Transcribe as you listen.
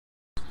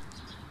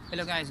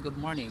Hello guys, good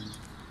morning.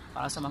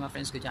 Para sa mga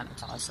friends ko dyan at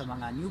saka sa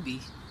mga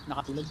newbie na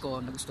katulad ko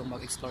na gustong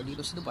mag-explore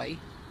dito sa Dubai,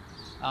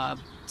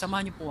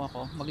 samahan niyo po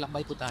ako,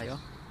 maglakbay po tayo.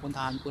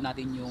 Puntahan po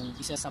natin yung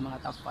isa sa mga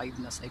top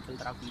 5 na cycle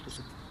track dito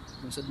sa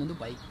lungsod ng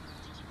Dubai.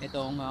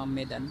 Itong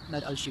Meydan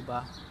na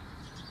Shiba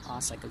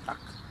cycle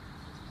track.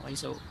 Okay,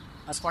 so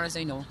as far as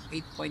I know,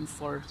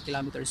 8.4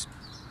 kilometers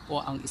po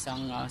ang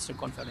isang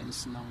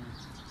circumference ng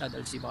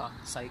Shiba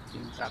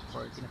cycling track,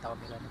 or tinatawag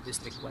nila na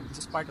District 1.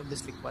 This is part of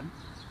District 1.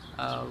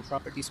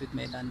 Properties with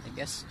Meydan, I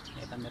guess,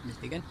 if I'm not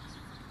mistaken.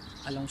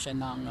 Along siya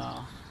ng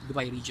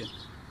Dubai region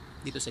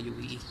dito sa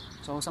UAE.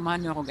 So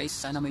samahan niyo ako guys,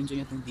 sana ma-enjoy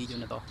niyo itong video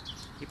na to.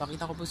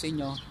 Ipakita ko po sa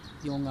inyo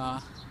yung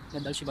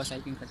Shiba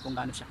cycling track kung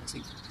gaano siya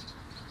kasi.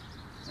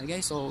 Okay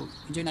guys, so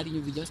enjoy natin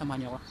yung video,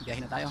 samahan niyo ako,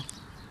 biyahe na tayo.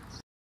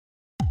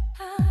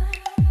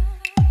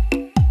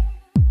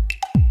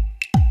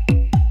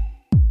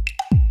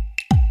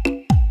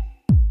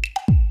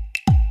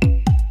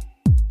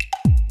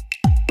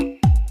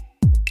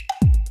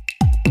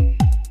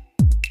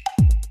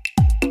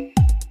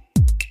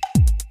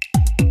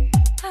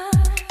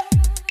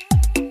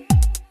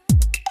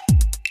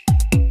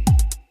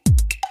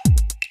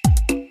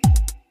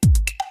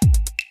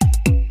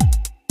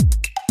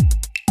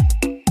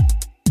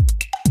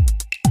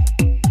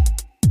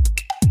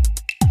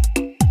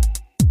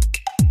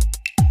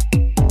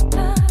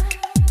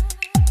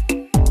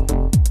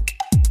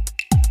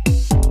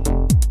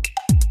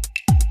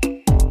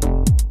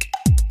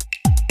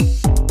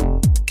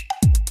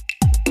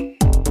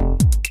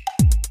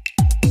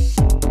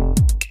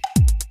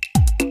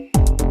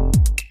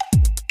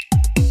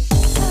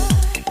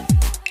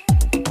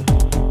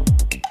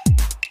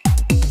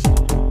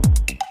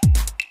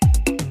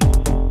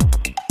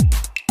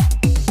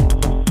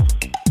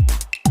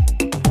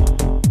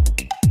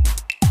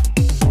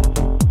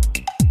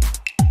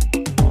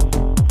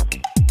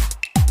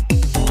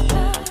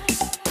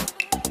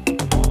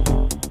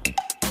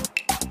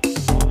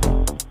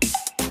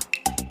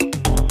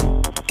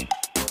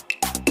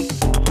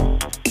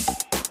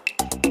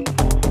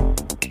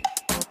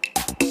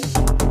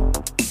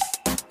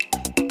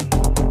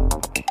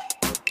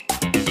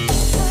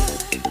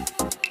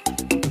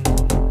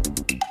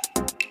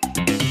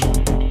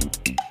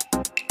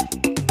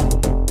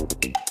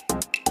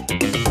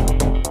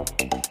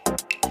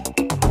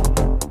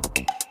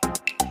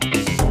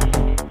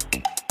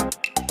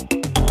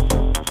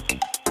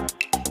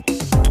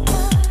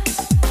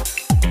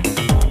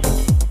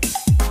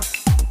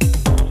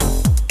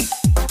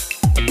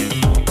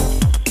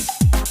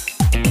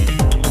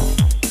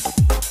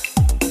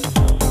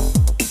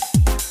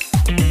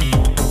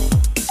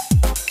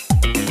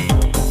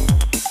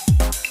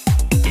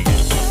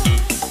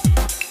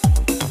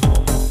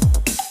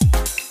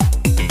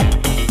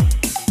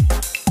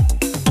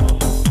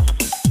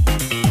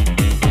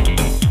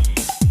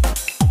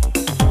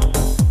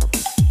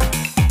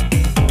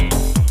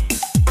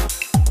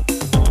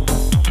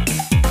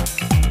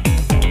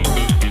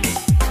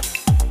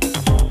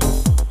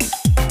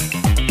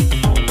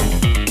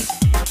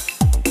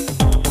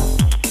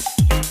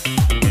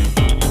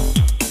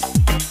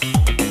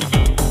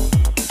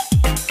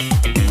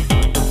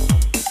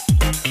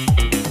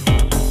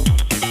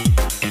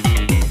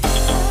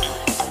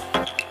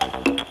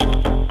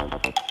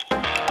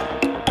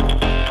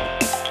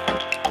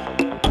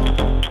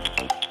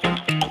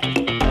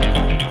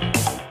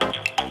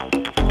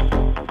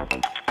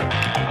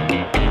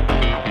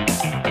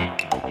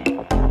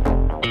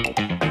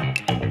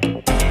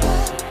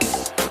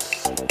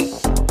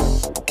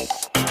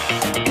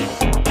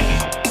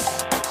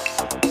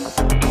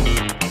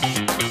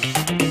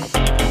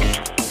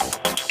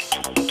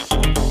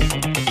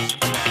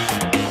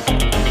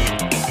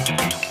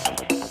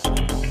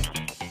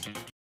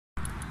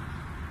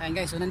 Ayan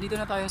guys, so nandito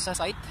na tayo sa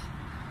site.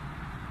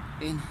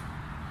 Ayan,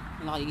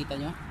 nakikita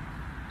nyo.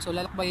 So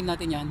lalakbayin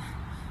natin yan.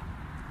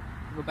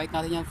 Ibabike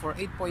natin yan for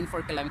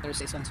 8.4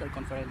 kilometers sa isang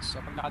circumference. So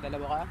pag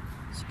nakadalawa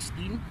ka,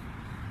 16.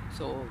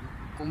 So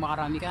kung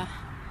makarami ka,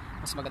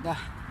 mas maganda,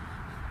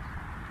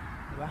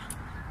 diba?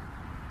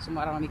 So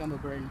marami kang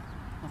ma-burn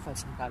ng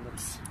 500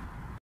 calories.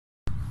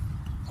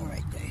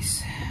 Alright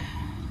guys,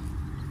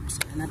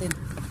 saan natin?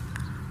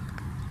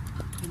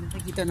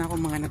 Nakikita na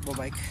akong mga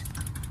nagbabike.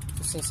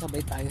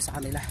 Sasabay tayo sa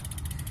kanila.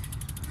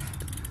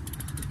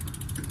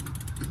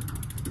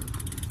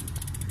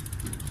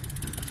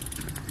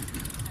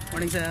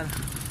 Morning sir.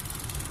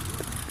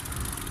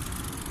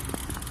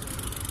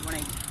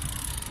 Morning.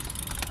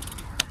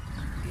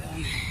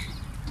 Yan.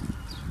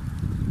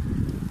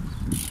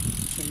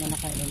 So na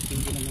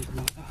naka-LPG naman ito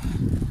mga.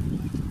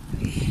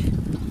 Okay.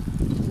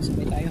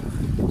 Sabay tayo.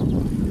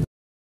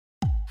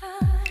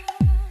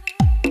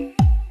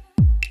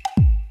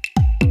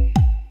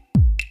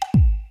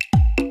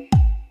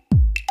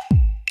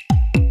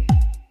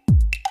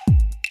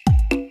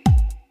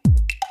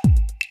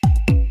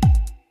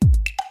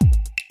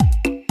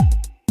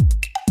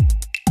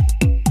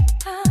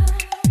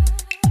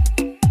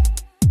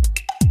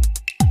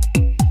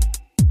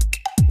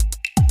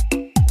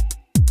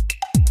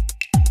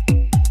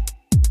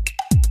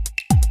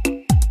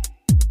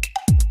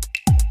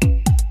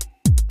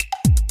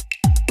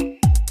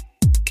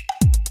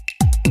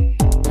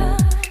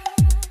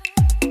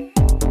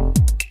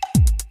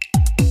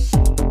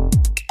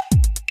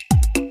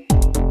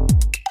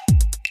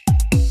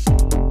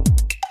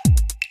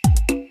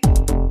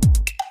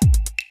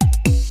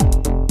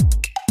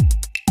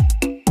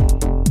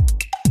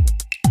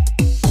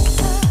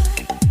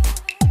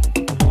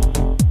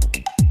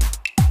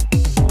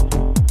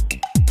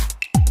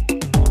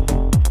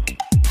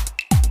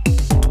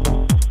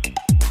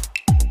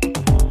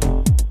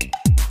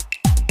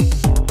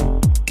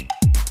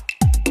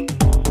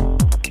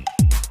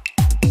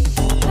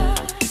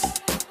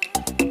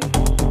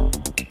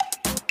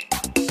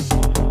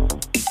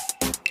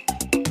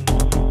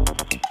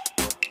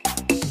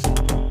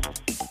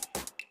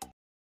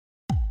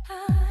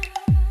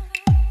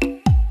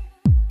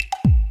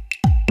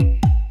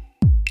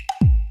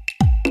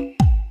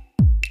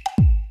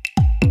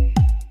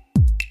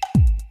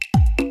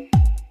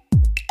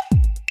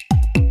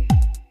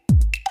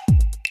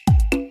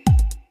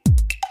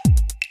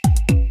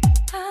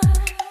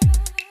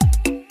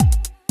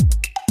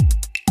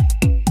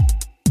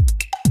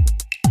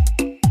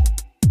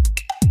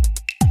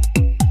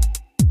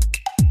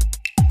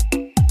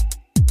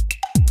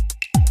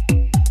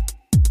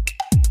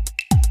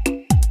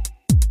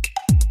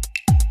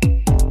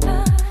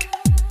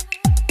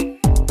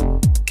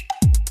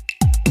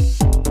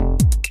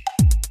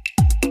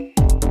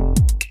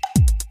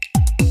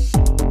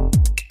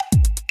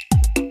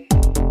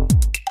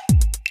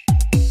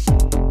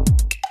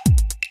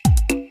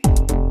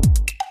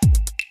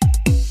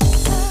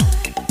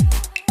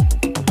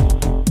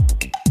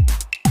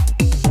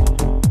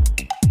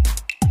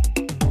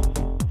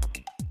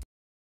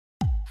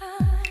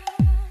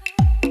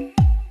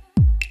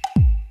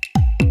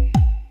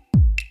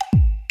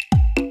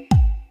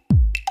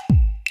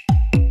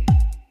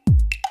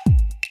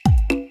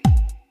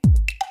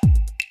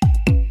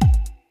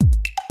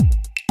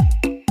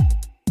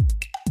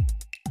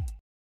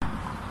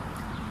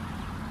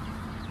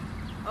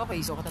 Okay,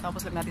 so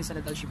katatapos lang natin sa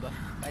Nadal Shiba,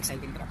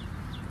 exciting track.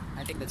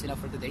 I think that's enough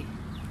for today.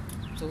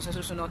 So sa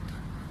susunod,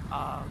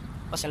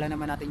 pasyalan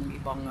naman natin yung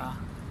ibang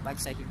bike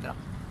cycling track,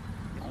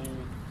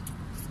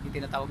 yung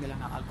tinatawag nila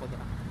na Qudra.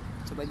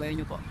 So bye-bye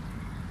nyo po.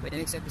 By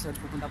the next episode,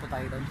 pupunta po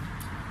tayo doon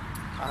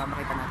para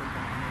makita natin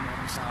kung ano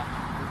meron sa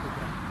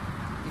Qudra.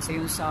 Isa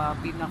yun sa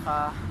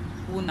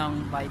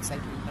pinaka-unang bike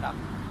cycling track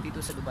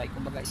dito sa Dubai.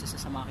 Kumbaga isa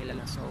sa mga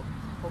kilala. So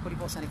hopefully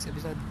po sa next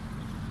episode,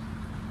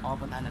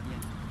 makapuntahan natin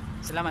yan.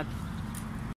 Salamat!